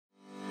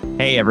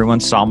Hey everyone,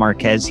 Saul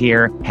Marquez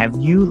here. Have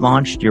you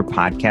launched your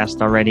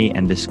podcast already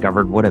and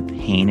discovered what a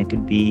pain it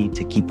could be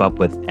to keep up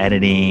with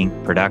editing,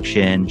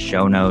 production,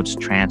 show notes,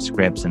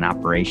 transcripts, and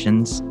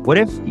operations? What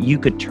if you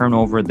could turn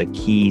over the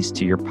keys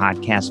to your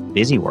podcast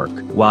busy work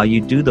while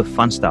you do the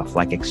fun stuff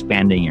like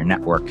expanding your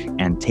network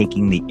and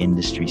taking the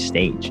industry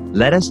stage?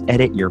 Let us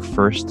edit your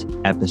first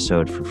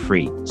episode for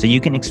free so you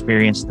can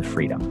experience the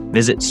freedom.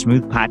 Visit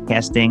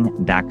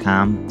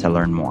smoothpodcasting.com to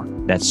learn more.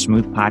 That's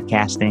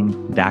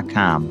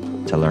smoothpodcasting.com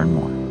to learn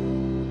more.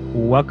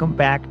 Welcome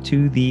back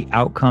to the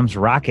Outcomes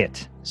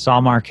Rocket.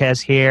 Saul Marquez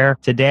here.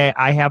 Today,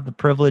 I have the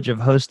privilege of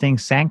hosting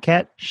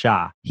Sanket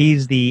Shah.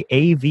 He's the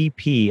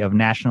AVP of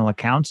National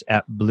Accounts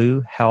at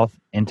Blue Health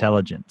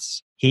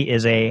Intelligence. He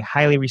is a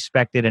highly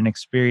respected and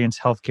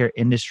experienced healthcare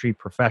industry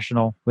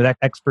professional with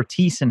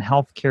expertise in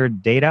healthcare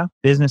data,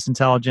 business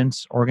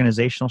intelligence,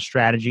 organizational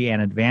strategy,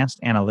 and advanced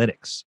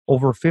analytics.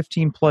 Over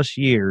 15 plus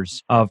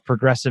years of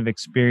progressive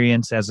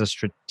experience as a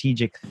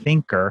strategic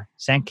thinker,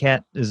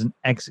 Sanket is an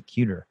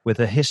executor with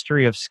a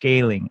history of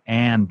scaling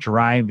and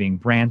driving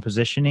brand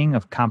positioning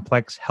of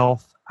complex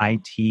health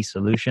IT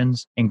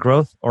solutions in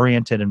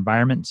growth-oriented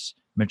environments,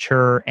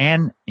 mature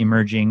and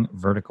emerging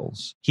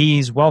verticals.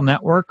 He's well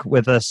networked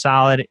with a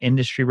solid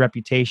industry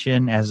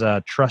reputation as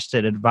a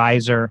trusted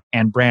advisor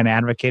and brand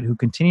advocate who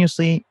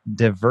continuously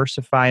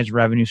diversifies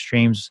revenue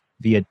streams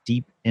via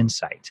deep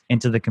insight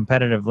into the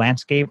competitive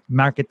landscape,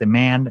 market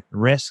demand,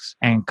 risks,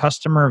 and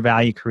customer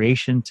value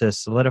creation to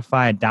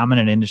solidify a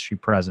dominant industry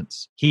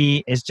presence.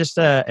 He is just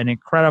an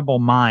incredible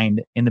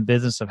mind in the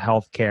business of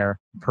healthcare.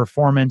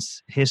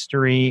 Performance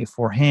history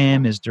for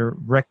him is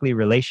directly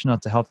relational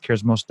to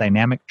healthcare's most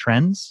dynamic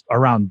trends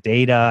around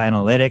data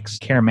analytics,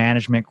 care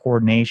management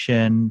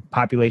coordination,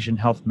 population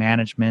health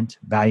management,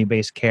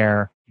 value-based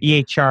care,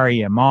 EHR,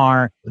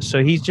 EMR.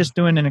 So he's just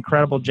doing an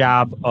incredible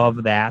job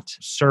of that,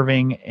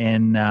 serving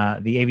in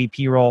the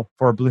AVP role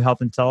for Blue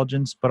Health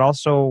Intelligence, but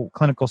also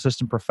clinical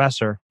system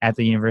professor at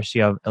the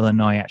University of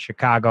Illinois at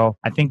Chicago.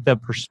 I think the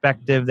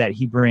perspective that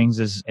he brings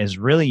is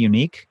really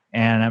unique,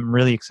 and I'm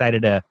really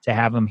excited to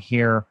have him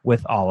here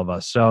with all of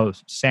us. So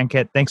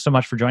Sanket, thanks so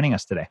much for joining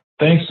us today.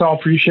 Thanks, Saul.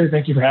 Appreciate it.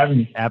 Thank you for having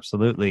me.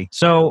 Absolutely.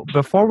 So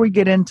before we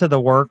get into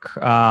the work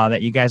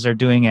that you guys are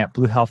doing at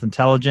Blue Health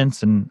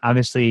Intelligence, and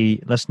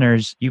obviously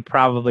listeners, you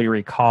probably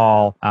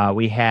recall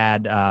we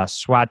had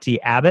Swati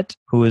Abbott,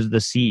 who is the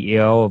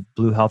CEO of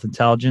Blue Health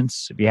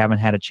Intelligence. If you haven't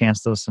had a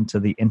chance to listen to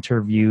the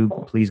interview,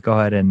 please go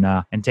ahead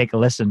and take a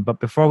listen.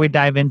 But before we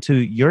dive into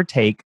your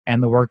take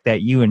and the work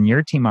that you and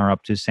your team are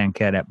up to,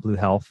 Sanket, at Blue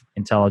Health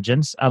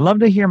Intelligence, I'd love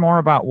to hear more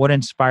about what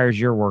inspires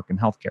your work in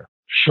healthcare.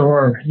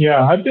 Sure.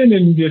 Yeah, I've been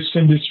in this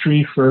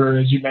industry for,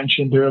 as you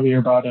mentioned earlier,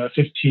 about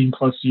 15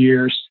 plus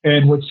years.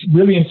 And what's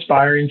really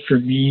inspiring for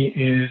me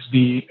is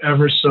the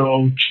ever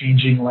so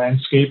changing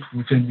landscape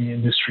within the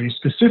industry,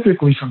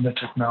 specifically from the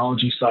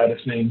technology side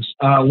of things.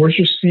 We're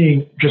just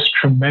seeing just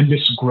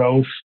tremendous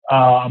growth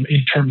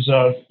in terms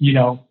of,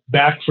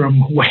 back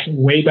from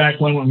way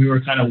back when we were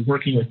kind of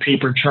working with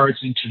paper charts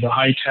into the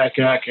high-tech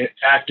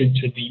act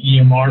into the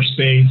EMR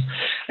space,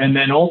 and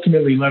then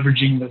ultimately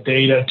leveraging the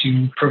data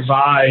to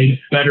provide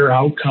better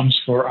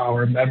outcomes for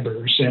our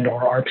members and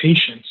our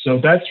patients. So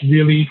that's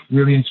really,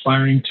 really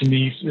inspiring to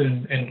me.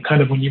 And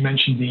kind of when you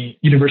mentioned the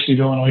University of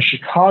Illinois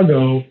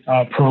Chicago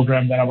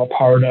program that I'm a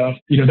part of,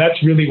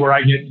 that's really where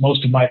I get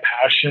most of my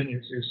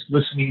passion is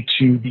listening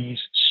to these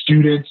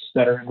students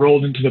that are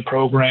enrolled into the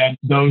program,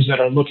 those that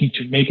are looking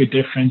to make a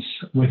difference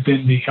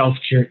within the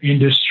healthcare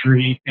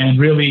industry, and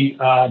really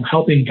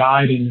helping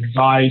guide and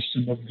advise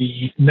some of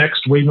the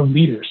next wave of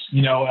leaders.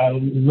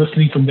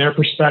 Listening from their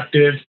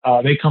perspective,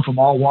 they come from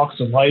all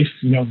walks of life,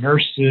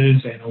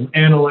 nurses and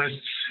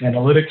analysts,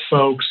 analytic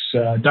folks,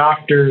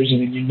 doctors,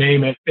 and you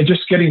name it, and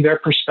just getting their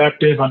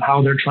perspective on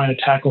how they're trying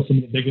to tackle some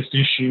of the biggest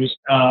issues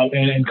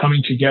and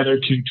coming together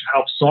to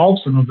help solve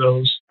some of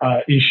those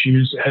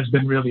issues has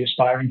been really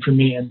inspiring for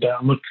me. And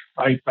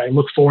I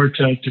look forward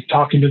to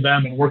talking to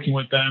them and working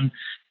with them,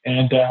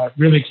 and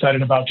really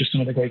excited about just some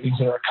of the great things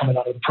that are coming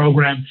out of the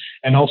program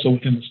and also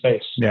within the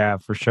space. Yeah,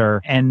 for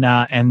sure.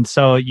 And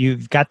so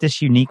you've got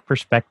this unique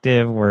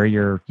perspective where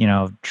you're,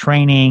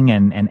 training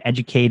and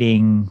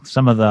educating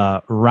some of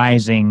the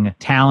rising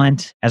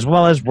talent, as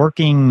well as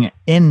working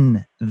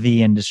in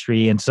the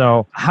industry. And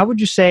so how would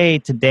you say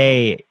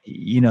today,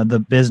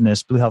 the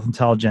business, Blue Health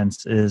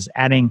Intelligence, is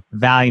adding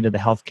value to the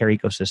healthcare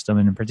ecosystem,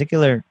 and in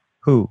particular,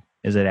 who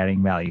is it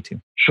adding value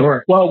to?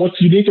 Sure. Well,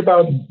 what's unique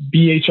about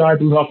BHI,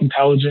 Blue Health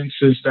Intelligence,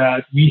 is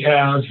that we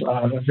have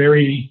a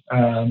very,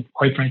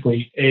 quite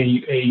frankly,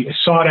 a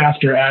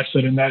sought-after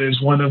asset, and that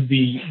is one of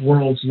the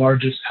world's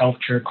largest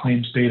healthcare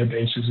claims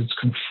databases. It's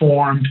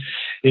conformed.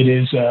 It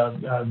is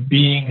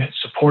being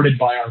supported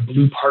by our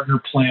Blue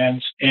Partner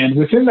plans. And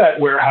within that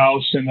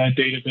warehouse and that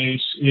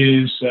database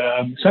is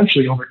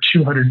essentially over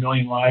 200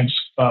 million lives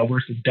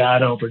worth of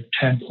data over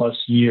 10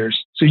 plus years.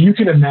 So you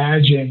can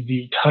imagine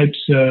the types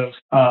of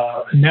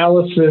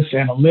analysis,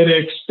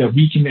 analytics that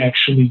we can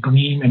actually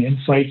glean and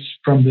insights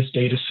from this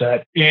data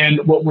set.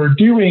 And what we're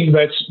doing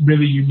that's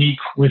really unique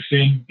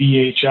within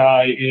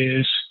BHI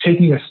is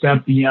taking a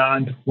step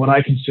beyond what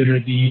I consider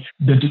the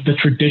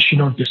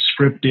traditional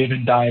descriptive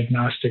and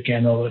diagnostic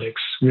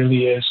analytics.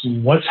 Really is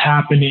what's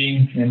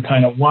happening and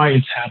kind of why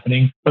it's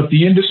happening. But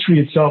the industry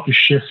itself is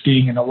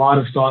shifting, and a lot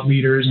of thought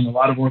leaders and a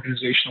lot of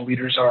organizational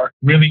leaders are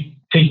really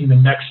taking the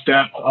next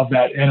step of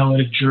that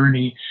analytic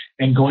journey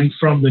and going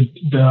from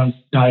the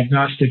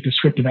diagnostic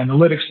descriptive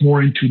analytics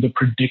more into the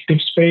predictive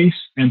space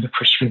and the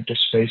prescriptive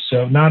space.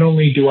 So not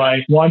only do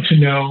I want to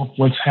know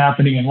what's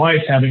happening and why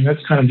it's happening,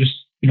 that's kind of just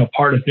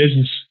part of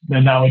business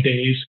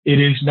nowadays.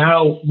 It is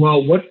now,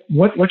 well,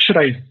 what should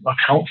I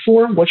account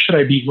for? What should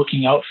I be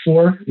looking out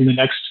for in the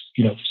next,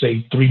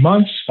 say 3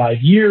 months, 5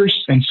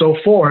 years, and so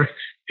forth?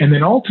 And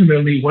then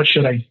ultimately, what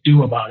should I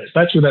do about it?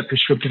 That's where that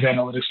prescriptive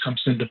analytics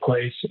comes into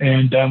place.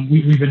 And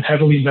we've been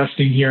heavily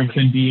investing here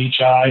within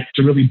BHI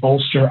to really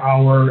bolster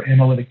our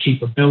analytic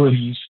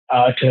capabilities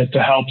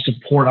to help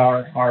support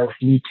our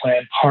Blue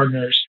Plan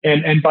partners.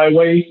 And by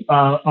way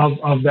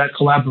of that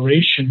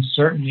collaboration,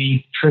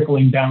 certainly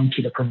trickling down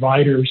to the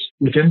providers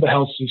within the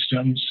health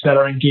systems that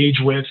are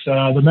engaged with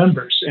the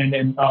members.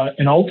 And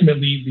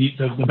ultimately,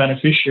 the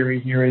beneficiary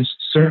here is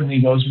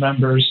certainly those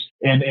members.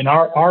 And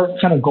our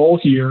kind of goal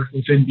here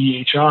within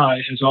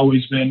BHI has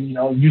always been,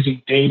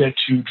 using data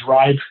to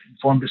drive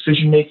informed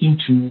decision-making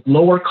to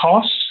lower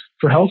costs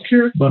for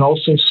healthcare, but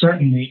also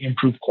certainly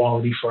improve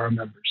quality for our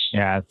members.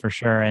 Yeah, for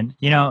sure. And,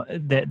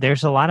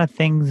 there's a lot of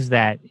things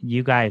that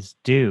you guys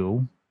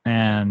do,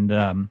 and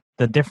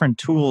the different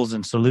tools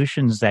and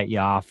solutions that you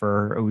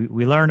offer.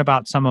 We learn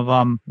about some of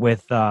them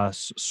with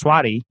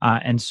Swati.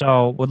 And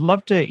so would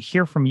love to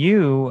hear from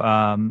you,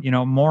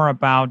 more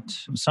about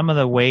some of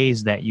the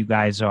ways that you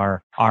guys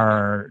are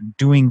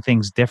doing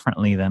things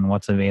differently than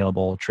what's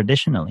available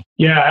traditionally.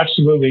 Yeah,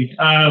 absolutely.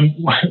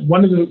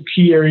 One of the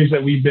key areas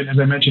that we've been, as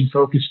I mentioned,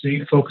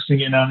 focusing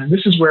in on, and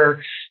this is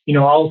where,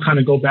 I'll kind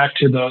of go back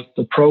to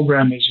the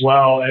program as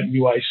well at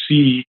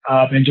UIC.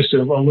 And just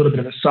a little bit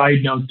of a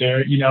side note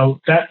there,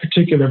 that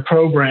particular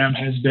program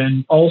has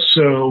been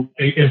also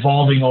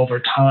evolving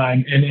over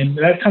time. And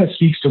that kind of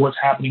speaks to what's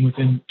happening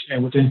within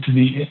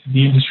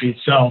the industry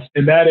itself.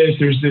 And that is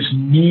there's this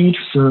need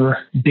for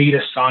data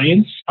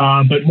science,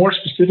 but more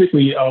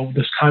specifically,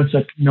 this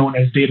concept known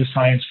as data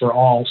science for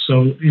all.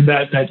 So in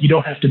that you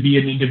don't have to be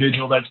an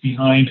individual that's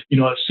behind,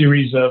 a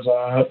series of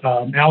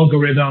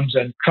algorithms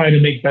and trying to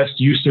make best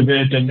use of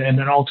it, and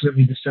then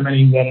ultimately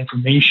disseminating that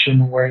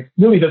information where it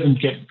really doesn't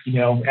get,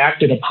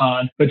 acted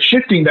upon, but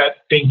shifting that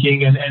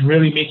thinking and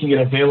really making it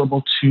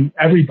available to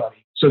everybody,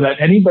 so that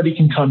anybody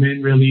can come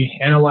in, really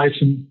analyze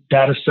some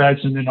data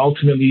sets, and then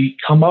ultimately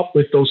come up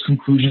with those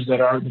conclusions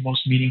that are the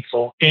most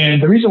meaningful.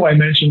 And the reason why I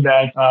mentioned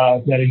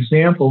that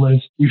example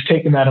is we've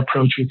taken that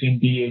approach within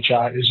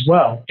BHI as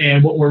well.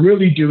 And what we're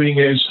really doing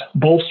is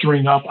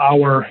bolstering up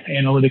our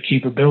analytic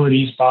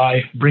capabilities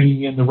by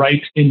bringing in the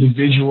right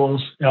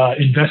individuals,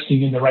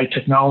 investing in the right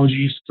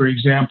technologies. For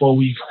example,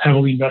 we've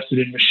heavily invested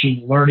in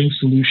machine learning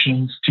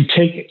solutions to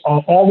take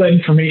all the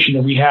information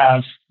that we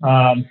have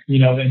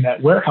in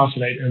that warehouse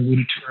that I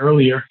alluded to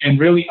earlier, and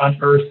really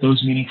unearth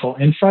those meaningful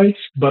insights,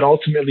 but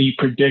ultimately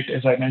predict,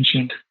 as I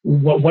mentioned,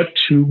 what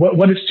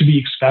is to be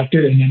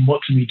expected, and then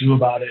what can we do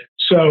about it.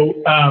 So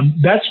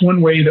that's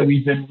one way that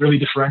we've been really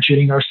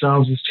differentiating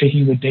ourselves, is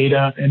taking the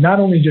data, and not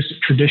only just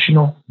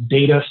traditional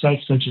data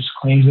sets such as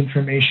claims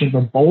information,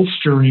 but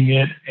bolstering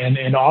it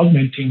and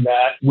augmenting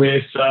that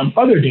with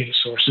other data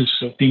sources.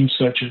 So things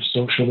such as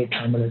social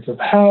determinants of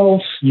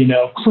health,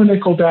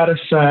 clinical data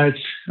sets,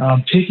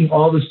 taking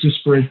all this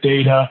disparate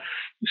data,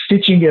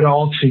 stitching it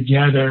all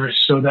together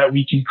so that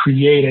we can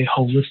create a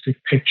holistic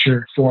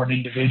picture for an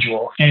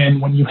individual. And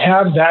when you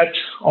have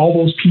all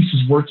those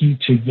pieces working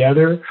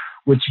together,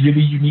 what's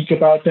really unique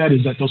about that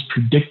is that those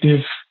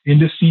predictive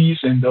indices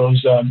and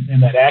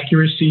that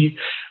accuracy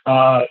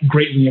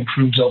greatly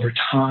improves over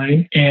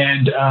time,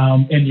 and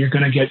you're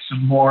going to get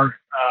some more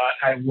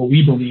what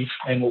we believe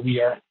and what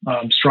we are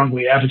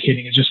strongly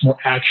advocating is just more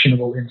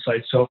actionable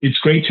insights. So it's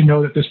great to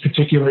know that this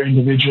particular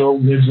individual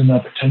lives in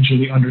a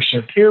potentially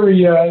underserved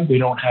area. They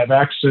don't have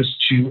access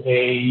to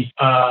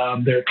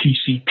their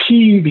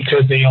PCP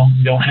because they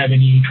don't have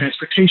any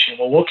transportation.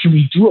 Well, what can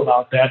we do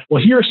about that?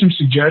 Well, here are some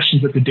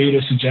suggestions that the data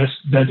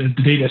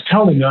is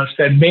telling us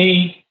that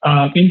may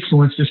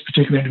influence this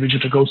particular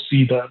individual to go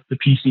see the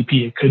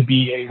PCP. It could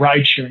be a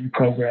ride-sharing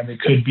program. It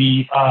could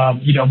be,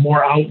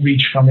 more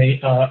outreach from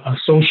a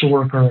social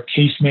worker or a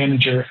case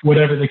manager,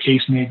 whatever the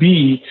case may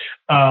be.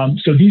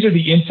 So these are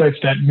the insights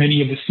that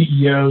many of the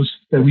CEOs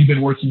that we've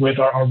been working with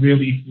are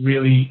really,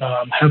 really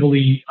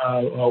heavily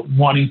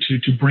wanting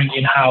to bring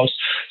in-house,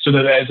 so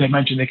that, as I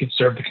mentioned, they can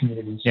serve the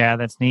communities. Yeah,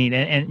 that's neat.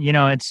 And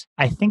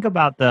I think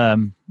about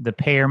the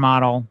payer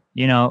model.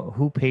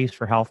 Who pays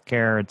for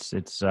healthcare?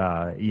 It's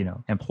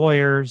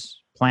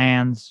employers,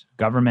 plans,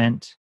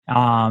 government.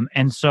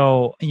 And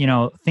so,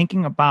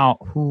 thinking about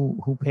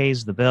who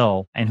pays the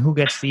bill and who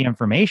gets the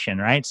information,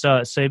 right?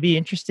 So it'd be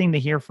interesting to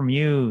hear from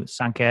you,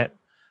 Sanket,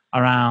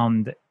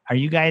 around, are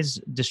you guys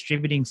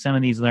distributing some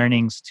of these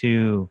learnings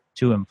to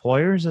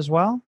employers as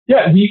well?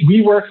 Yeah,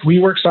 we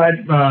work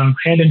side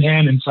hand in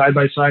hand and side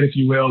by side, if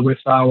you will, with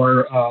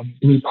our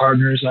Blue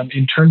partners.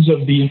 In terms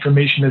of the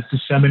information that's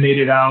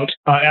disseminated out,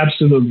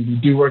 absolutely, we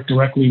do work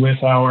directly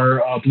with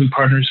our Blue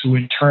partners, who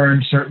in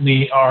turn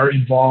certainly are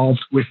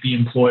involved with the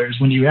employers.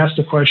 When you ask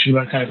the question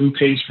about kind of who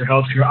pays for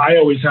healthcare, I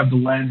always have the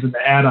lens and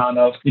the add-on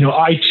of,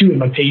 I too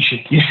am a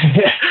patient.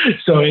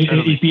 So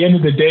at the end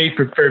of the day,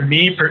 for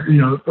me,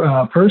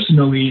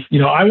 personally,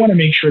 I want to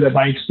make sure that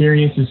my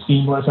experience is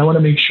seamless. I want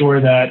to make sure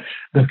that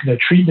the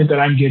treatment that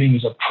I'm getting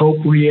is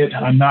appropriate.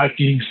 I'm not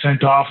getting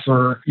sent off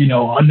for,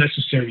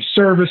 unnecessary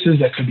services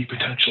that could be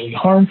potentially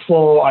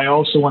harmful. I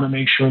also want to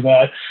make sure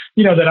that,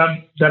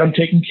 that I'm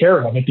taken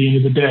care of at the end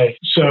of the day.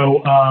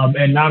 So,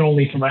 and not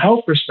only from a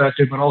health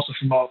perspective, but also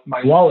from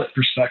my wallet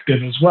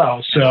perspective as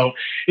well. So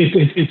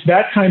it's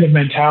that kind of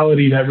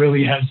mentality that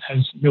really has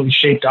really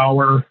shaped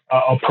our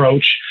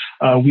approach.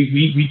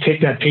 We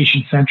take that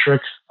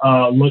patient-centric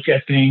look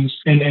at things.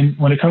 And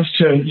when it comes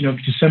to,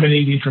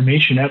 disseminating the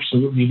information,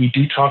 absolutely. We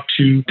do talk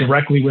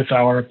directly with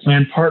our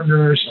plan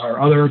partners, our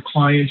other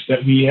clients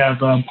that we have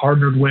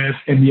partnered with.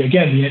 And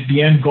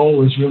the end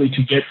goal is really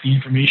to get the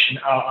information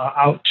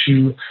out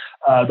to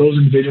those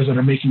individuals that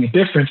are making a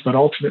difference, but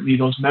ultimately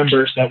those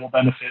members that will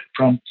benefit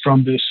from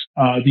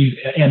these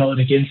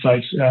analytic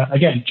insights,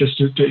 just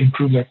to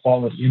improve their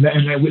quality. And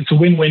it's a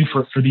win-win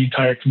for the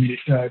entire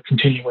community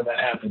continuum when that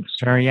happens.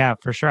 Sure. Yeah,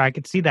 for sure. I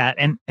could see that.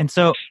 And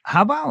so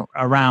how about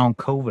around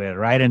COVID,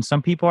 right? And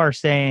some people are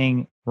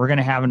saying we're going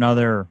to have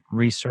another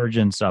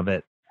resurgence of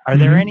it. Are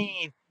there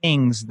any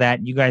things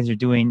that you guys are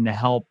doing to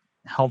help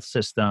health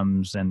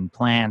systems and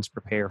plans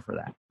prepare for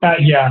that?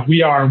 Yeah,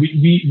 we are.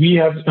 We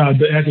have,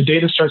 as the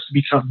data starts to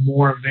become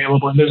more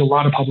available, and there's a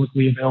lot of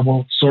publicly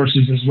available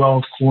sources as well,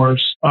 of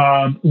course,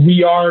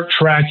 we are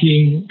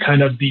tracking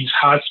kind of these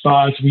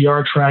hotspots. We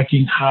are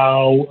tracking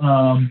how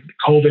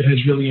COVID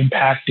has really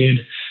impacted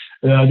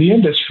the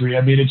industry.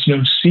 I mean, it's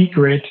no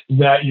secret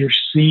that you're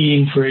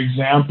seeing, for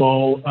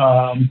example,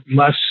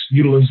 less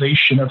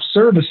utilization of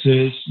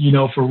services,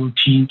 for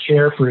routine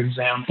care, for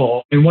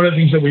example. And one of the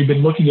things that we've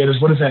been looking at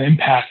is what does that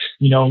impact,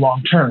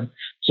 long term?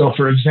 So,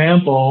 for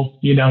example,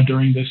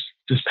 during this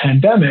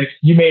pandemic,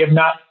 you may have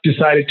not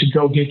decided to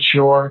go get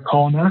your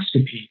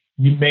colonoscopy.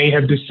 You may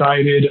have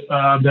decided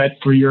that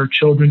for your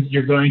children,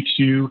 you're going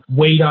to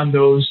wait on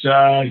those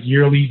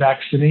yearly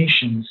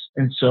vaccinations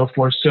and so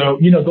forth. So,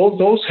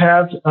 those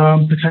have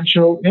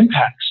potential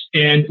impacts.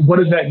 And what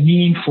does that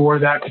mean for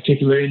that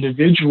particular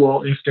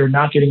individual if they're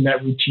not getting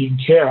that routine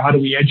care? How do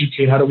we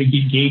educate? How do we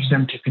engage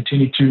them to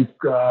continue to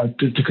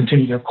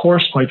continue their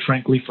course, quite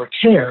frankly, for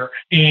care?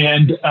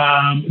 And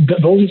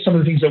those are some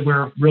of the things that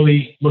we're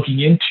really looking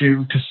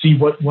into to see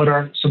what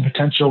are some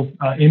potential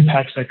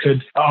impacts that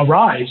could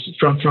arise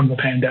from the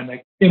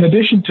pandemic. In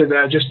addition to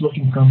that, just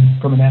looking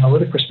from an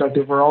analytic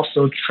perspective, we're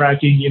also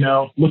tracking,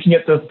 looking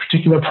at the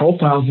particular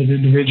profiles of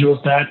individuals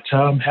that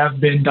have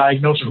been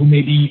diagnosed or who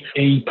may be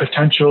a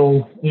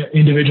potential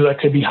individual that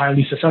could be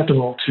highly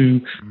susceptible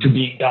to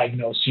being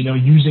diagnosed.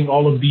 Using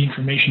all of the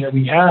information that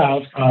we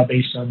have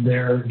based on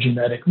their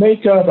genetic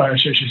makeup, or I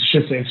should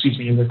say,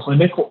 their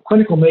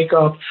clinical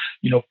makeup,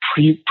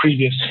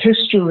 previous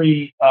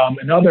history,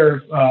 and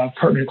other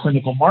pertinent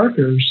clinical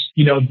markers.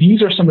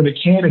 These are some of the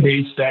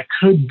candidates that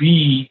could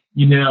be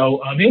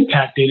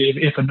impacted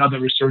if another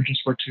resurgence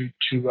were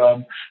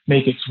to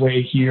make its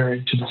way here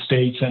into the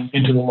States and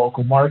into the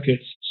local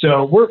markets.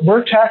 So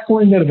we're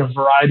tackling it in a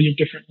variety of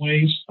different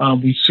ways.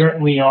 We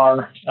certainly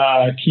are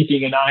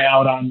keeping an eye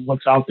out on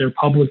what's out there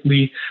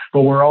publicly,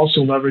 but we're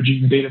also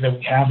leveraging the data that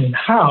we have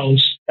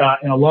in-house,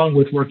 and along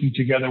with working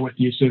together with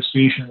the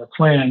association and the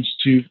plans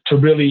to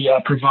really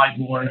provide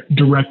more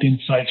direct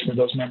insights for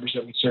those members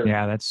that we serve.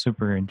 Yeah, that's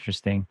super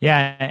interesting.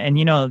 Yeah, and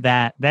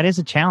that is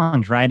a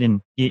challenge, right?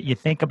 And you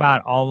think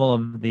about all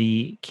of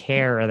the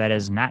care that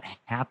is not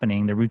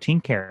happening, the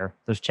routine care,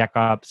 those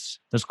checkups,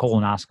 those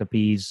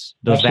colonoscopies,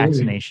 those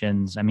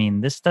vaccinations. I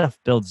mean, this stuff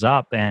builds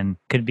up and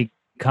could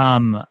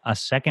become a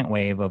second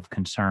wave of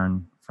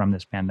concern from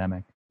this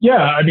pandemic. Yeah,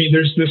 I mean,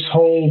 there's this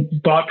whole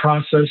thought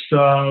process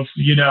of,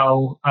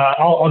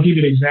 I'll give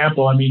you an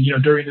example. I mean,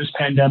 during this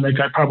pandemic,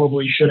 I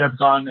probably should have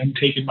gone and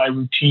taken my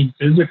routine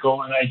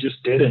physical, and I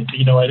just didn't.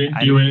 I didn't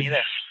do it.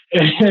 Either.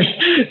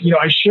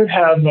 I should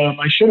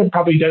have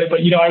probably done it,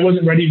 but I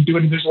wasn't ready to do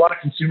it. There's a lot of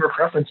consumer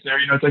preference there.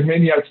 It's like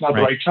maybe it's not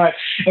the right time.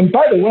 And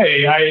by the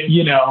way,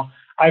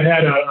 I've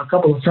had a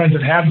couple of friends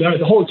that have done it.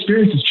 The whole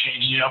experience has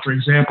changed. For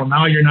example,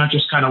 now you're not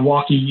just kind of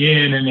walking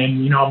in and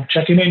then, I'm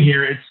checking in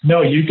here. It's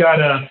no, you got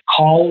to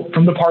call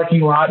from the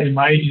parking lot in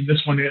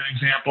this one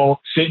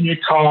example, sit in your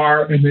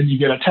car, and then you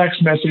get a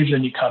text message,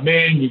 and you come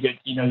in, you get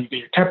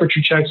your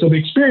temperature checked. So the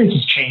experience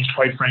has changed,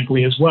 quite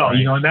frankly, as well,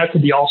 Right. and that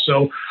could be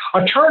also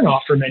a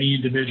turnoff for many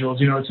individuals.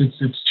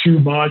 It's too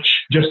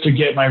much just to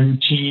get my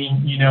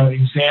routine,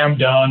 exam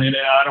done, and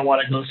I don't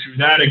want to go through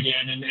that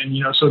again.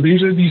 And so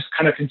these are these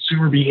kind of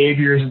consumer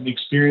behaviors and the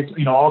experience,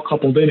 all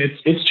coupled in.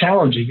 It's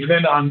challenging. And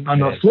then on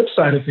the flip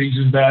side of things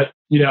is that,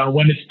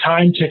 when it's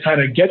time to kind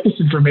of get this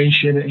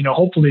information,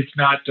 hopefully it's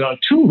not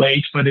too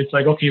late, but it's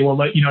like, okay, well,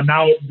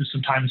 now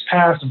some time has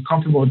passed, I'm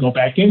comfortable to go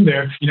back in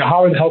there.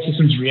 How are the health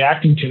systems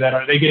reacting to that?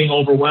 Are they getting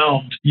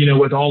overwhelmed,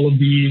 with all of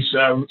these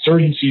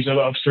urgencies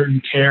of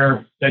certain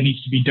care that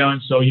needs to be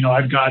done? So,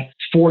 I've got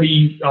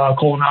 40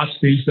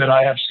 colonoscopies that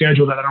I have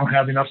scheduled that I don't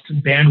have enough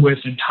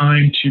bandwidth and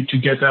time to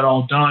get that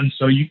all done.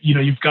 So,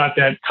 you've got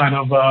that kind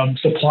of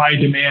supply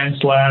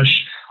demand /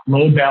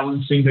 load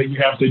balancing that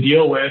you have to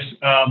deal with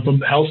from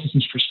the health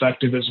system's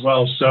perspective as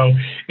well. So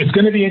it's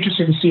going to be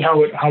interesting to see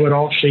how it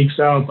all shakes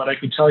out. But I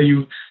can tell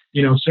you,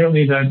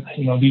 certainly that,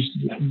 these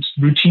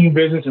routine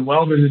visits and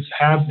well visits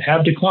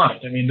have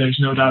declined. I mean, there's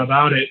no doubt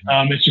about it.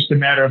 It's just a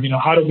matter of,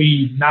 how do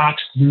we not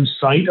lose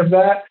sight of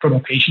that from a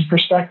patient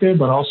perspective,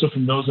 but also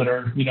from those that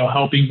are,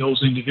 helping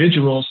those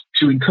individuals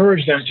to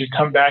encourage them to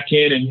come back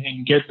in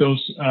and get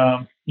those,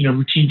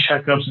 routine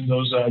checkups and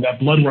those that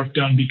blood work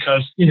done,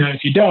 because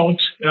if you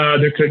don't,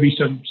 there could be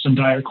some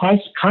dire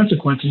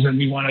consequences, and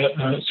we want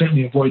to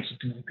certainly avoid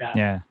something like that.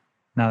 Yeah.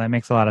 No, that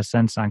makes a lot of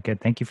sense,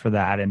 Sanket. Thank you for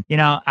that. And,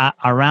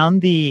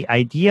 around the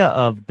idea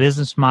of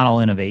business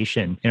model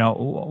innovation,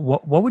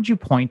 what would you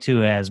point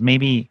to as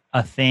maybe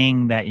a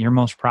thing that you're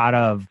most proud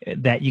of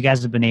that you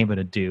guys have been able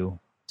to do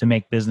to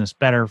make business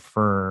better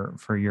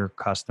for your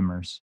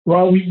customers?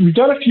 Well, we've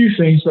done a few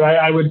things, but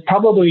I would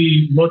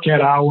probably look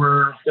at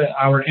our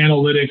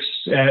analytics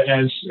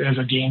as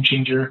a game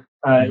changer.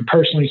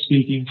 Personally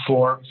speaking,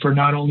 for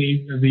not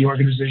only the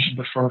organization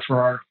but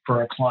for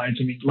our clients.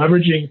 I mean,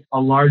 leveraging a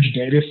large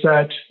data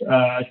set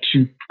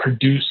to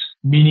produce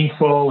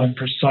meaningful and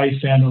precise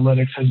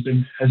analytics has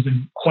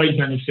been quite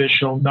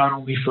beneficial, not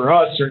only for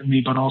us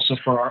certainly, but also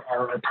for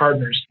our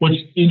partners. What's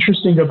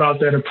interesting about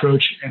that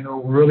approach, and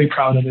we're really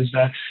proud of, is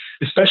that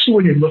especially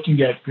when you're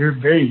looking at very,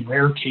 very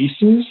rare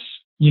cases,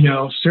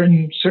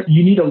 certain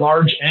you need a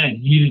large N,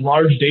 you need a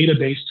large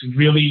database to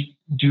really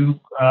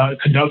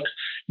conduct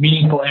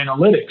meaningful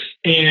analytics.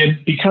 And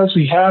because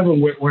we have a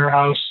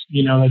warehouse,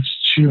 that's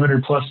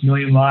 200 plus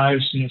million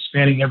lives,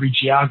 spanning every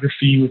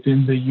geography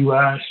within the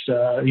U.S.,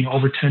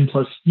 over 10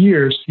 plus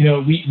years,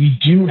 we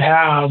do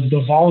have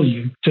the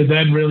volume to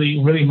then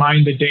really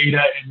mine the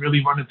data and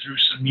really run it through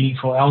some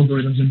meaningful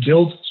algorithms and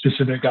build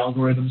specific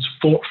algorithms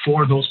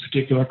for those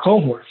particular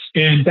cohorts.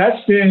 And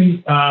that's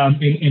been,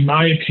 in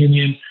my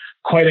opinion,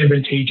 quite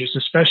advantageous,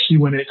 especially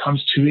when it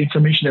comes to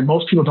information that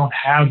most people don't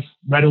have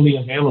readily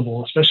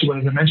available, especially when,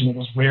 as I mentioned,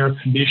 those rare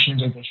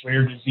conditions or those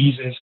rare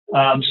diseases.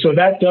 So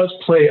that does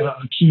play a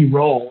key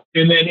role.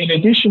 And then in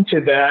addition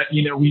to that,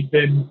 we've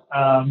been,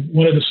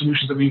 one of the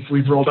solutions that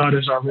we've rolled out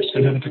is our risk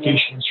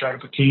identification and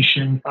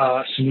stratification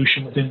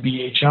solution within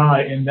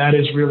BHI. And that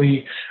is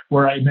really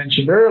where I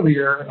mentioned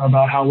earlier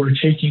about how we're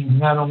taking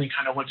not only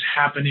kind of what's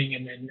happening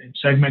and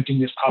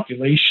segmenting this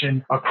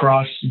population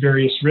across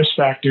various risk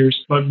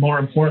factors, but more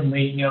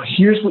importantly,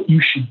 here's what you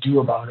should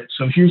do about it.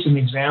 So here's an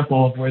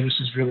example of where this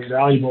is really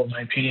valuable, in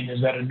my opinion,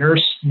 is that a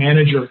nurse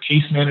manager or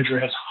case manager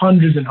has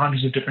hundreds and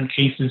hundreds of different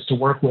cases to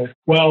work with.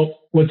 Well,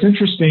 what's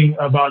interesting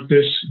about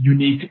this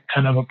unique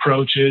kind of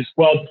approach is,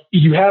 well,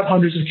 you have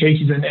hundreds of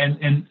cases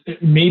and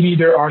maybe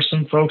there are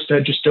some folks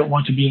that just don't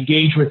want to be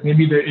engaged with.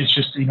 Maybe there is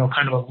just,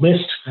 kind of a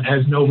list that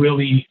has no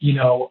really,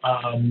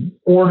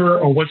 order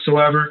or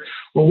whatsoever.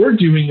 What we're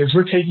doing is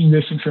we're taking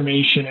this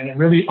information and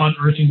really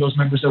unearthing those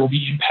members that will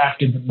be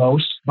impacted the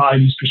most by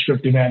these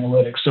prescriptive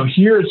analytics. So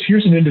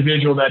here's an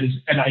individual that is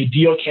an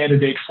ideal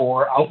candidate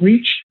for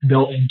outreach.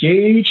 They'll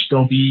engage.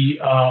 They'll be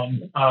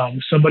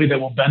somebody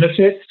that will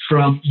benefit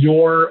from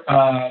your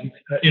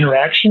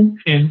interaction.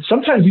 And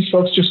sometimes these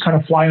folks just kind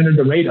of fly under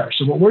the radar.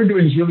 So what we're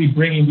doing is really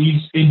bringing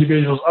these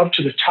individuals up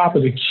to the top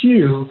of the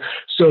queue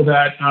so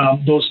that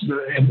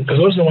because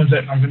those are the ones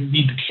that are going to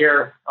need the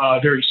care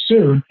very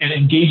soon, and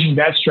engaging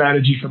that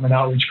strategy from an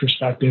outreach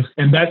perspective.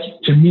 And that,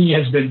 to me,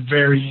 has been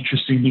very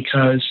interesting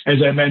because,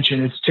 as I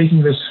mentioned, it's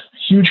taking this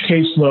huge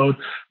caseload,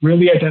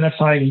 really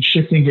identifying and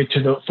shifting it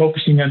to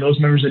focusing on those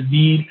members that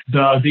need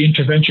the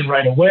intervention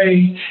right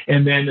away,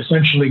 and then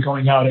essentially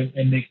going out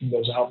and making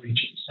those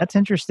outreaches. That's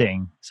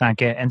interesting,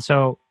 Sanket. And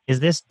so is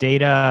this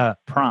data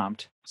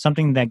prompt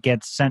something that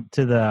gets sent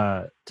to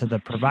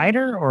the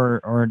provider,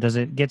 or does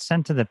it get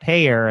sent to the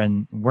payer,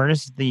 and where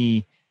does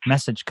the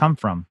message come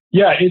from?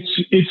 Yeah,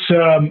 it's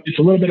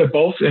a little bit of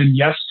both, and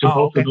yes to Oh,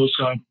 both of okay. those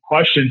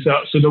questions.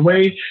 So the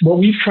way what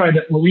we've tried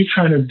to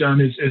have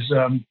done is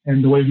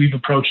and the way we've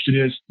approached it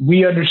is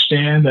we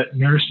understand that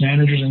nurse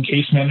managers and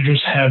case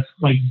managers have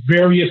like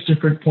various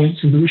different point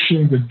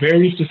solutions and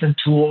various different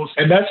tools,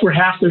 and that's where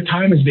half their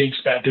time is being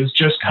spent is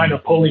just kind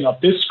of pulling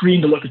up this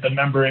screen to look at the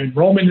member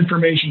enrollment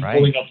information, Right.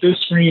 pulling up this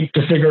screen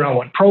to figure out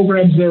what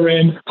programs they're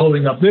in,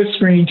 pulling up this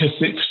screen to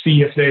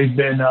see if they've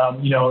been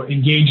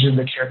engaged in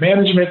the care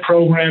management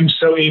program.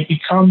 So it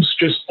becomes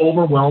just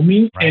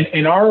overwhelming. Right.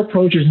 And our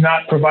approach is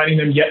not providing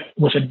them yet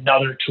with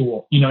another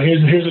tool.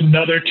 Here's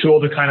another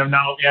tool to kind of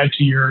now add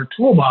to your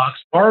toolbox.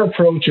 Our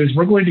approach is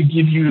we're going to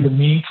give you the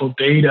meaningful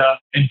data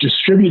and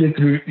distribute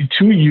it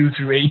to you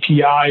through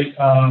API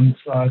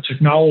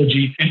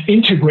technology and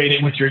integrate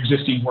it with your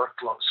existing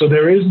workflow. So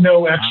there is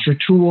no extra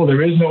tool,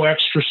 there is no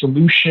extra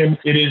solution.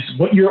 It is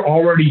what you're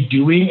already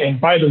doing. And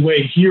by the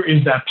way, here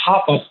is that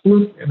pop-up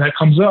that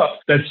comes up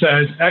that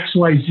says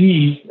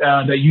XYZ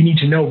that you need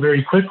to know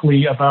very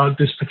quickly about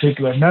this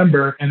particular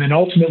member, and then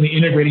ultimately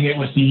integrating it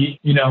with the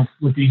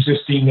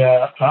existing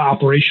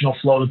operational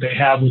flow that they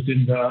have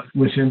within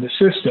the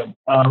system.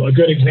 A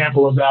good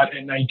example of that,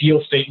 an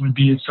ideal state would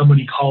be if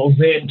somebody calls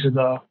in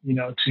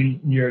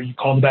you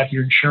call the back of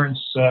your insurance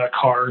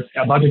card,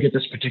 I'm about to get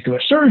this particular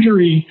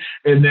surgery,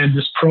 and then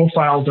this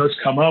profile does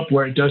come up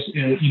where it does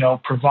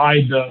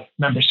provide the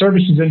member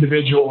services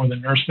individual or the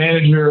nurse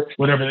manager,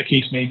 whatever the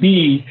case may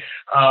be,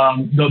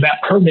 those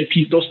pertinent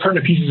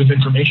pieces of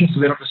information, so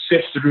they don't have to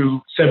sift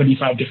through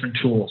 75 different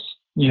tools,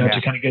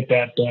 to kind of get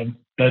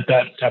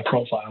that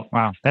profile.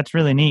 Wow, that's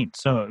really neat.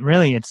 So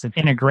really, it's an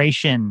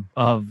integration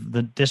of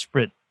the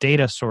disparate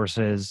data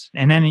sources,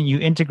 and then you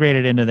integrate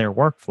it into their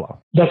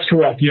workflow. That's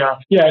correct. Yeah.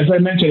 As I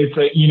mentioned,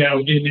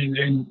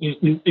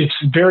 it's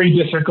very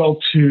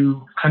difficult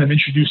to kind of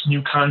introduce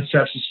new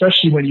concepts,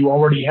 especially when you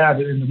already have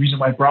it. And the reason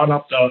why I brought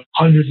up the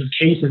hundreds of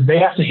cases, they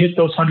have to hit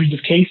those hundreds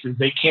of cases.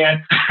 They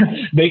can't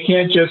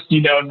just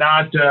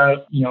not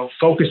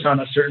focus on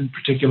a certain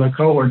particular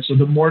cohort. So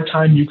the more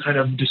time you kind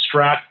of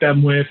distract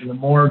them with, and the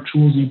more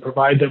tools you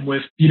provide them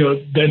with,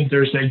 then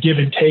there's that give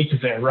and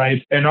take there,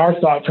 right? And our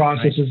thought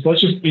process is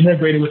let's just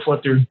integrate it with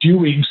what they're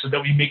doing so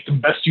that we make the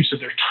best use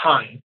of their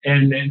time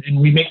and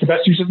we make the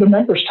best use of the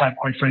members' time,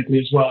 quite frankly,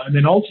 as well. And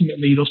then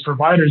ultimately those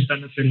providers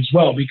benefit as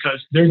well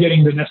because they're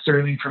getting the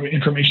necessary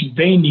information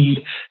they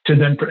need to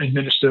then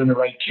administer the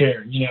right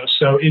care.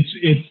 So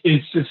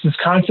it's this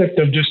concept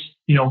of just,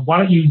 why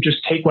don't you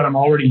just take what I'm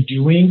already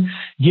doing,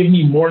 give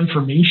me more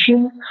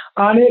information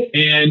on it,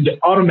 and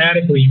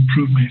automatically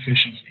improve my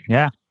efficiency.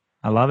 Yeah,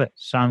 I love it.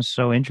 Sounds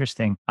so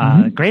interesting.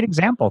 Great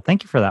example.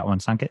 Thank you for that one,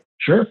 Sanket.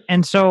 Sure.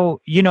 And so,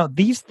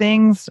 these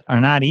things are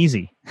not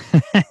easy.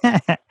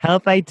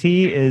 Health IT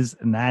is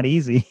not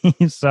easy.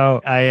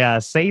 So I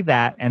say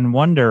that and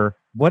wonder,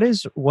 what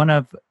is one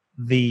of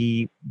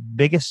the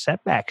biggest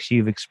setbacks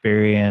you've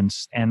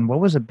experienced, and what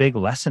was a big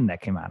lesson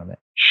that came out of it?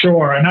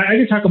 Sure. And I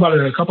can talk about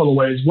it in a couple of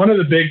ways. One of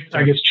the big,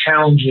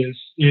 challenges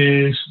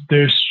is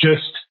there's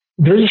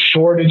a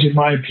shortage, in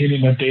my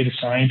opinion, of data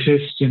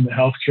scientists in the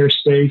healthcare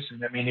space.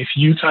 And I mean, if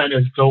you kind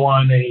of go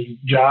on a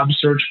job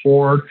search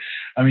board,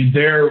 I mean,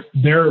 they're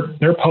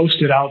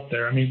posted out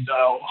there. I mean,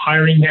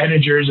 hiring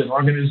managers and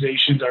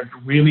organizations are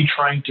really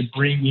trying to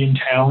bring in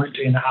talent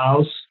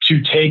in-house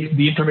to take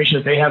the information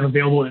that they have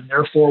available in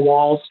their four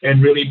walls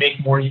and really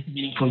make more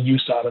meaningful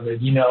use out of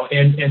it,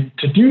 and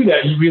to do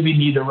that, you really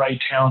need the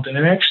right talent. And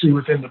actually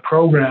within the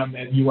program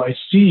at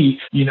UIC,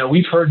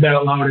 we've heard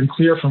that loud and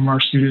clear from our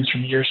students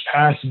from years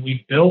past, and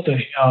we've built a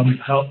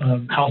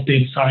health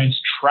data science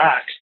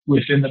track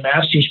within the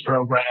master's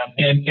program,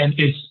 and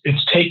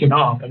it's taken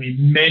off. I mean,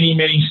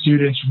 many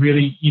students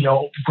really,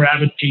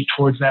 gravitate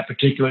towards that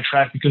particular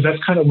track because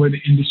that's kind of where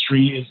the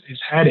industry is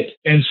headed.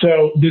 And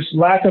so this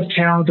lack of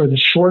talent or the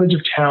shortage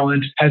of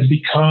talent has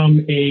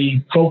become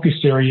a focus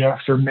area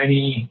for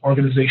many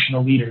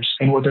organizational leaders.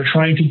 And what they're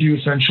trying to do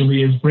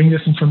essentially is bring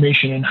this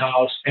information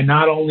in-house and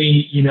not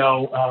only,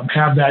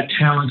 have that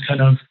talent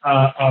kind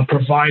of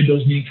provide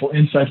those meaningful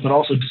insights, but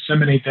also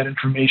disseminate that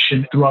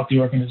information throughout the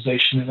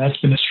organization. And that's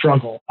been a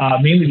struggle.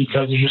 Mainly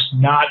because there's just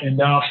not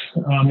enough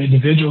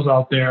individuals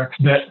out there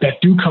that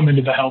do come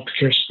into the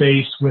healthcare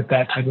space with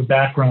that type of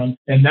background.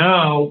 And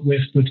now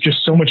with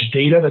just so much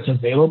data that's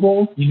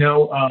available,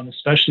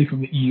 especially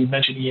from you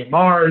mentioned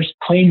EMRs,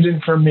 claims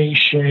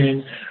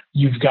information,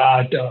 you've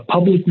got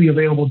publicly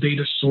available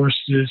data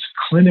sources,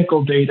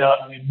 clinical data.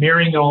 I mean,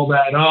 marrying all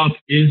that up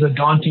is a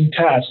daunting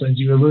task, as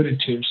you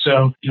alluded to.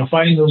 So,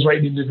 finding those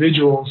right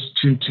individuals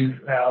to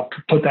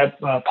put that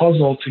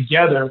puzzle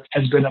together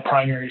has been a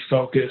primary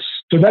focus.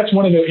 So that's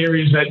one of the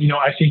areas that,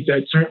 I think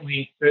that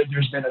certainly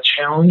there's been a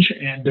challenge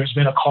and there's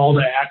been a call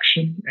to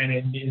action.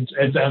 And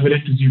as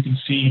evident as you can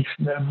see,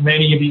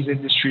 many of these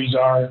industries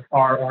are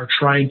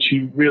trying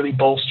to really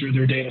bolster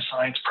their data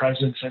science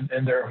presence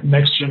and their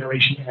next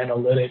generation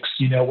analytics,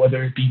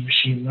 whether it be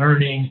machine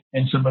learning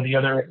and some of the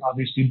other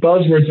obviously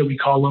buzzwords that we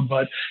call them.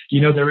 But,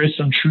 there is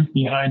some truth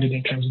behind it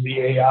in terms of the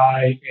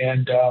AI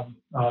and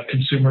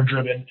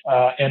consumer-driven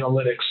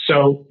analytics.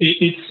 So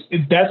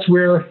that's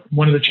where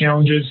one of the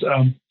challenges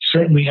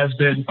certainly has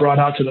been brought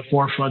out to the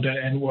forefront,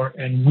 and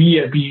we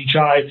at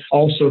BHI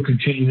also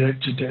continue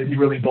to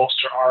really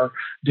bolster our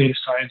data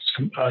science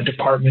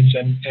departments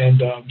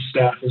and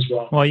staff as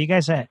well. Well, you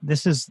guys,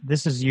 this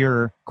is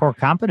your core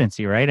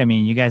competency, right? I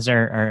mean, you guys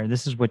are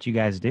this is what you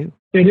guys do.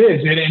 It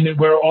is, and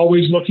we're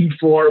always looking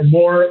for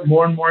more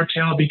and more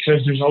talent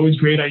because there's always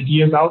great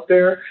ideas out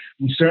there.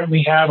 We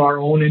certainly have our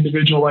own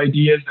individual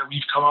ideas that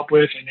we've come up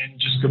with, and then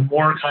just the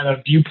more kind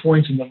of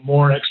viewpoints and the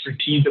more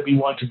expertise that we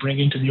want to bring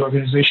into the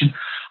organization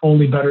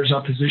only betters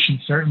our position,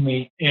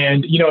 certainly.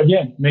 And,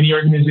 again, many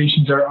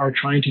organizations are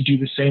trying to do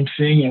the same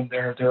thing, and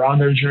they're on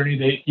their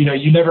journey.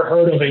 You never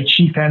heard of a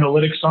chief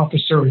analytics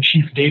officer or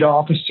chief data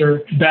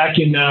officer back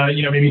in,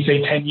 maybe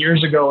say 10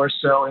 years ago or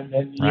so. And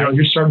then, right.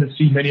 You're starting to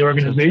see many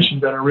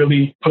organizations that are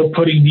really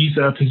putting these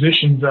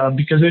positions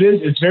because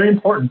it's very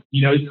important.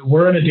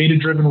 We're in a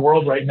data-driven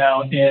world right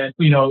now, and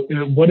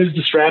what is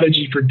the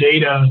strategy for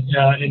data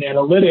and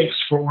analytics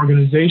for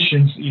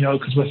organizations?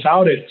 Because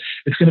without it,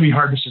 it's going to be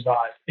hard to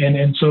survive.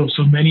 And so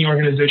many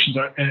organizations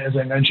are, as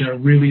I mentioned, are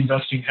really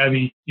investing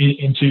heavy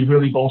into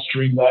really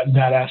bolstering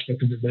that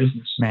aspect of the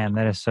business. Man,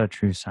 that is so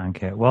true,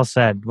 Sanket. Well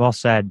said. Well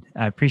said.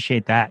 I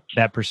appreciate that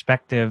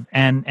perspective.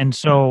 And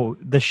so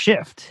the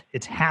shift,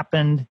 it's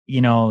happened.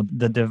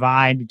 The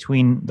divide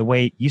between the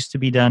way it used to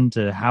be done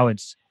to how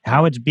it's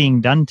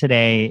being done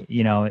today,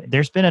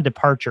 there's been a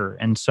departure.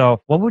 And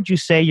so what would you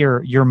say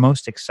you're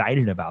most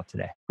excited about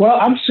today? Well,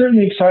 I'm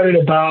certainly excited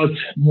about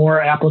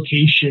more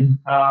application,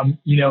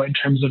 in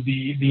terms of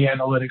the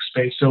analytics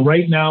space. So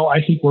right now,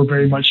 I think we're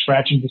very much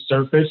scratching the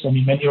surface. I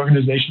mean, many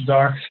organizations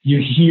are.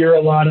 You hear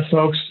a lot of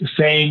folks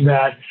saying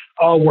that,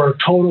 oh, we're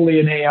totally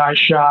an AI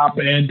shop.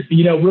 And,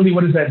 really,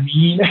 what does that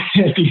mean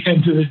at the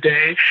end of the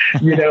day?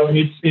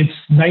 It's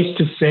nice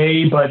to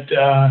say, but,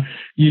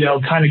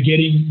 kind of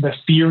getting the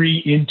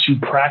theory into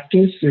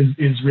practice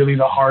is really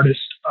the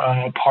hardest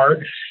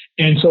part.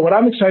 And so what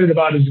I'm excited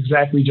about is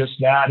exactly just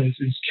that, is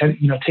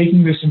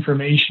taking this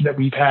information that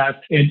we've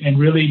had and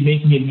really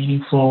making it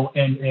meaningful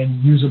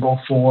and usable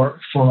for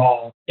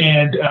all.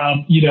 And,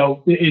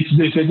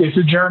 it's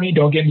a journey,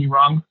 don't get me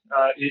wrong.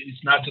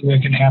 It's not something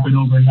that can happen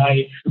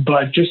overnight,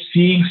 but just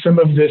seeing some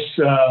of this,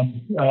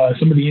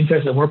 some of the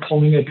insights that we're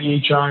pulling at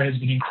BHI has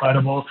been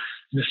incredible.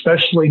 And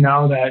especially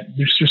now that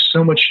there's just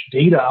so much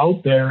data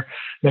out there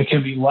that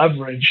can be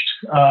leveraged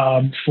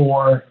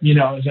for,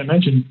 as I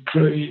mentioned,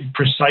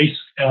 precise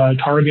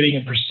targeting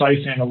and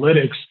precise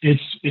analytics.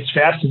 It's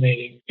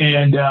fascinating.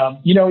 And,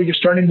 you're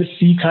starting to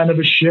see kind of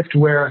a shift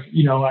where,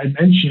 I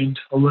mentioned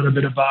a little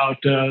bit about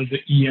the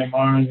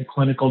EMR and the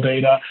clinical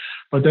data,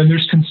 but then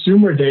there's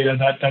consumer data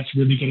that's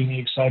really getting me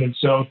excited.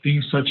 So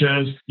things such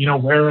as,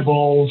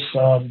 wearables,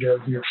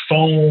 your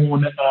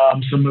phone,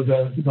 some of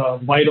the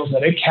vitals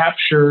that it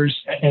captures,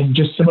 and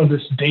just some of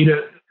this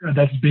data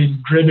that's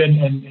been driven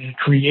and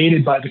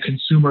created by the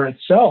consumer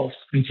itself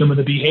and some of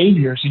the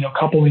behaviors,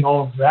 coupling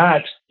all of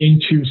that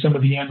into some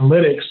of the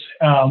analytics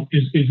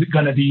is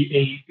going to be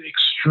a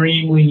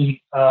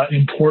extremely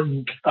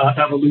important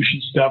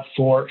evolution step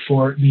for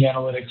the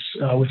analytics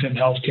within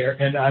healthcare.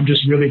 And I'm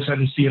just really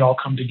excited to see it all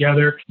come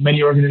together.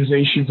 Many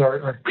organizations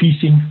are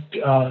piecing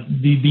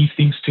these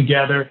things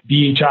together.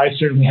 BHI is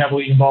certainly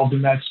heavily involved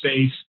in that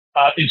space.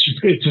 It's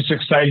just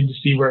exciting to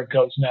see where it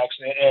goes next.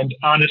 And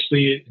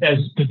honestly, as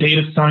the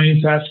data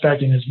science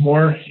aspect and as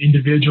more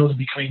individuals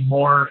becoming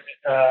more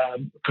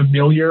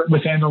familiar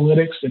with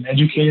analytics and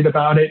educated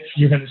about it,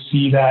 you're going to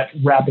see that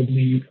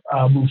rapidly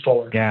move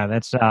forward. Yeah,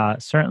 that's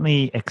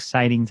certainly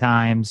exciting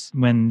times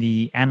when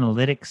the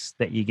analytics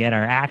that you get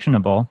are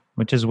actionable,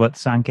 which is what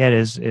Sanket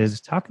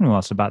is talking to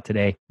us about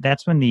today.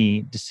 That's when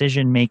the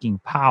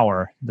decision-making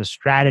power, the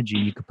strategy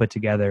you could put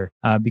together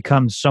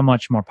becomes so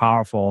much more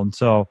powerful. And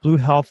so Blue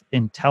Health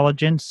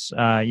Intelligence,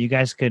 you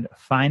guys could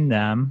find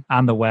them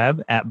on the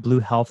web at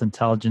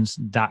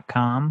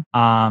bluehealthintelligence.com.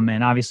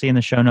 And obviously in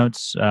the show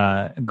notes,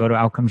 go to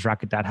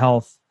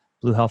outcomesrocket.health.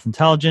 Blue Health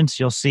Intelligence.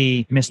 You'll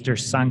see Mr.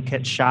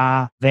 Sanket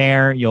Shah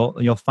there.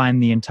 You'll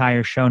find the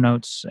entire show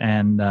notes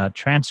and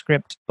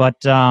transcript.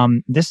 But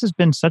this has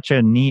been such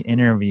a neat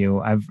interview.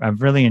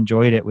 I've really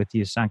enjoyed it with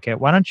you, Sanket.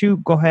 Why don't you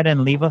go ahead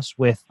and leave us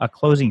with a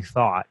closing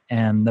thought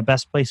and the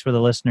best place where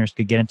the listeners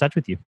could get in touch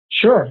with you?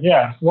 Sure.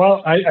 Yeah.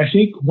 Well, I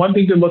think one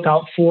thing to look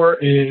out for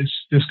is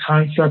this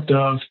concept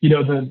of,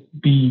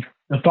 the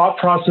thought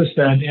process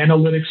that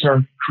analytics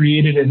are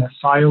created in a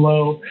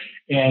silo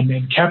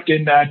and kept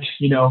in that,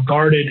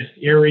 guarded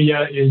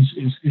area is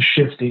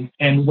shifting.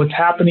 And what's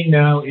happening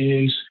now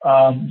is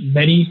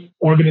many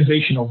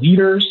organizational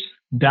leaders,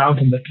 down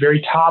from the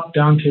very top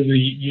down to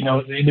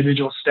the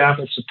individual staff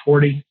that's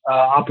supporting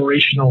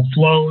operational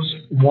flows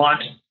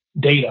want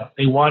data.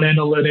 They want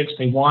analytics.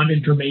 They want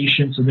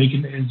information so they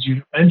can, as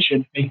you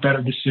mentioned, make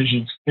better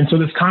decisions. And so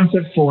this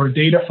concept for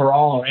data for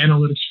all, or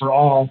analytics for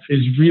all,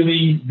 is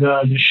really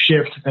the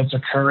shift that's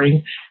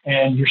occurring.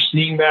 And you're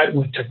seeing that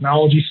with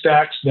technology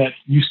stacks that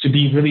used to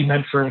be really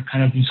meant for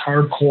kind of these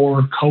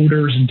hardcore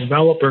coders and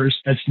developers.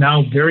 That's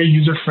now very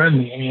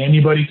user-friendly. I mean,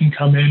 anybody can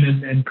come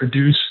in and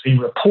produce a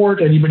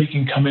report. Anybody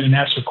can come in and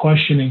ask a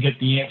question and get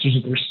the answers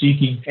that they're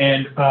seeking.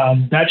 And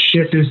that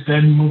shift is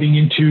then moving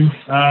into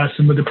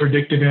some of the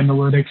predictive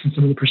analytics and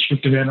some of the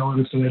prescriptive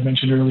analytics that I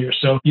mentioned earlier.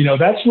 So,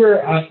 that's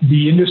where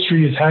the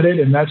industry is headed.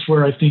 And that's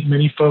where I think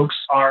many folks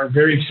are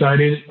very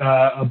excited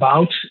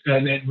about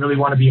and really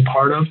want to be a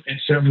part of.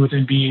 And certainly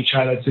within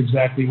BHI, that's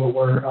exactly what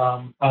we're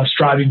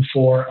striving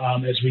for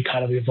as we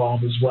kind of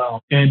evolve as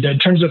well. And in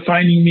terms of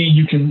finding me,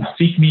 you can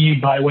seek me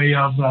by way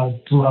of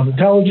Blue Health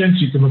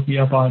Intelligence. You can look me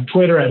up on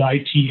Twitter at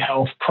IT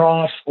Health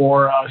Prof,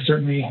 or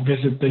certainly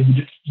visit the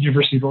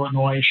University of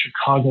Illinois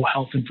Chicago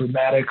Health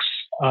Informatics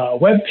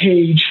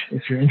webpage.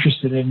 If you're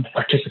interested in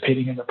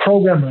participating in the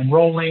program or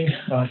enrolling,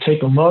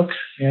 take a look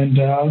and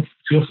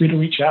feel free to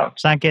reach out.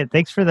 Sanket,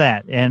 thanks for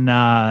that. And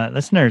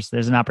listeners,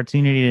 there's an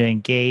opportunity to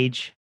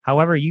engage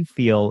however you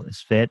feel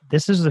is fit.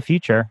 This is the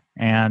future,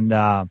 and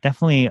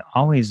definitely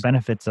always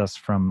benefits us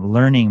from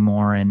learning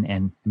more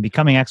and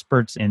becoming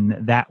experts in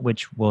that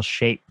which will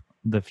shape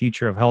the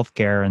future of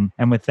healthcare.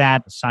 And with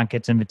that,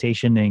 Sanket's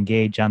invitation to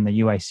engage on the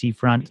UIC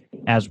front,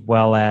 as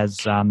well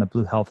as on the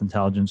Blue Health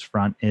Intelligence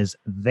front, is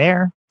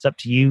there. It's up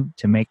to you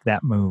to make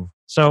that move.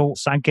 So,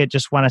 Sanket,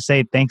 just want to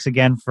say thanks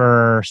again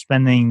for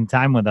spending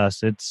time with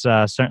us. It's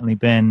certainly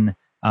been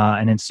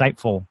an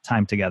insightful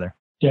time together.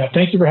 Yeah,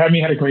 thank you for having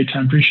me. I had a great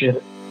time. Appreciate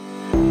it.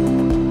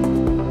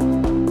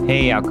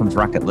 Hey, Outcomes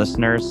Rocket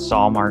listeners,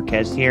 Saul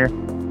Marquez here.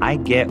 I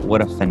get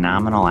what a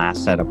phenomenal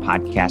asset a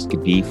podcast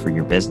could be for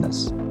your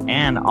business,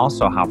 and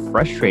also how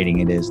frustrating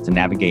it is to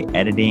navigate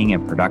editing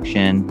and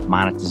production,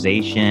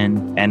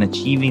 monetization, and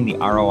achieving the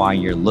ROI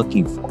you're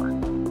looking for.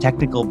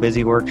 Technical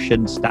busy work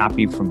shouldn't stop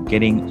you from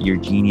getting your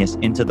genius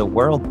into the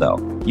world, though.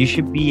 You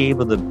should be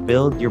able to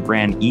build your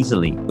brand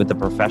easily with a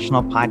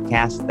professional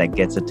podcast that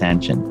gets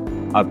attention.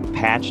 A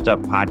patched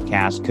up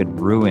podcast could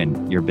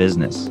ruin your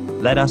business.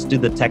 Let us do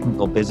the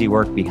technical busy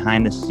work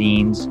behind the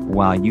scenes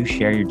while you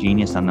share your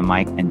genius on the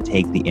mic and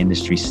take the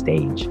industry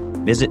stage.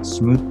 Visit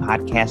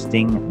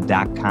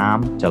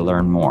smoothpodcasting.com to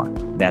learn more.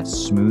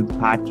 That's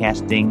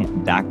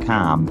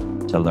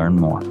smoothpodcasting.com to learn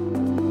more.